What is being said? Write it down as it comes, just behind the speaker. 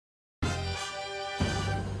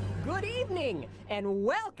Good evening, and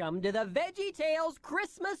welcome to the Veggie Tales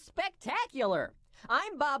Christmas Spectacular.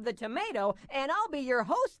 I'm Bob the Tomato, and I'll be your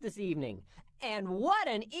host this evening. And what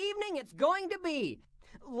an evening it's going to be!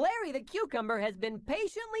 Larry the Cucumber has been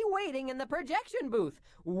patiently waiting in the projection booth,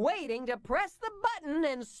 waiting to press the button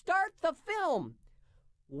and start the film.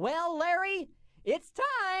 Well, Larry, it's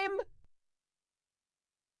time!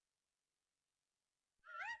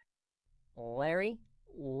 Larry,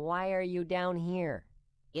 why are you down here?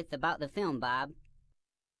 It's about the film, Bob.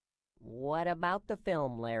 What about the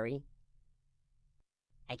film, Larry?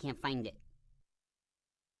 I can't find it.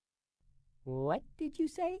 What did you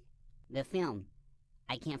say? The film.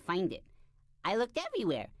 I can't find it. I looked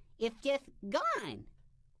everywhere. It's just gone.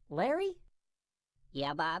 Larry?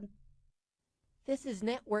 Yeah, Bob? This is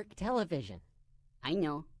network television. I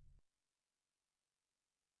know.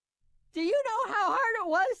 Do you know how hard it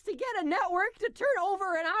was to get a network to turn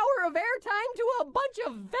over an hour of airtime to a bunch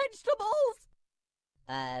of vegetables?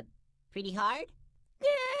 Pretty hard?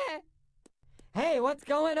 Yeah! Hey, what's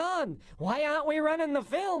going on? Why aren't we running the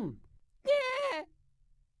film? Yeah!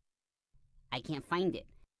 I can't find it.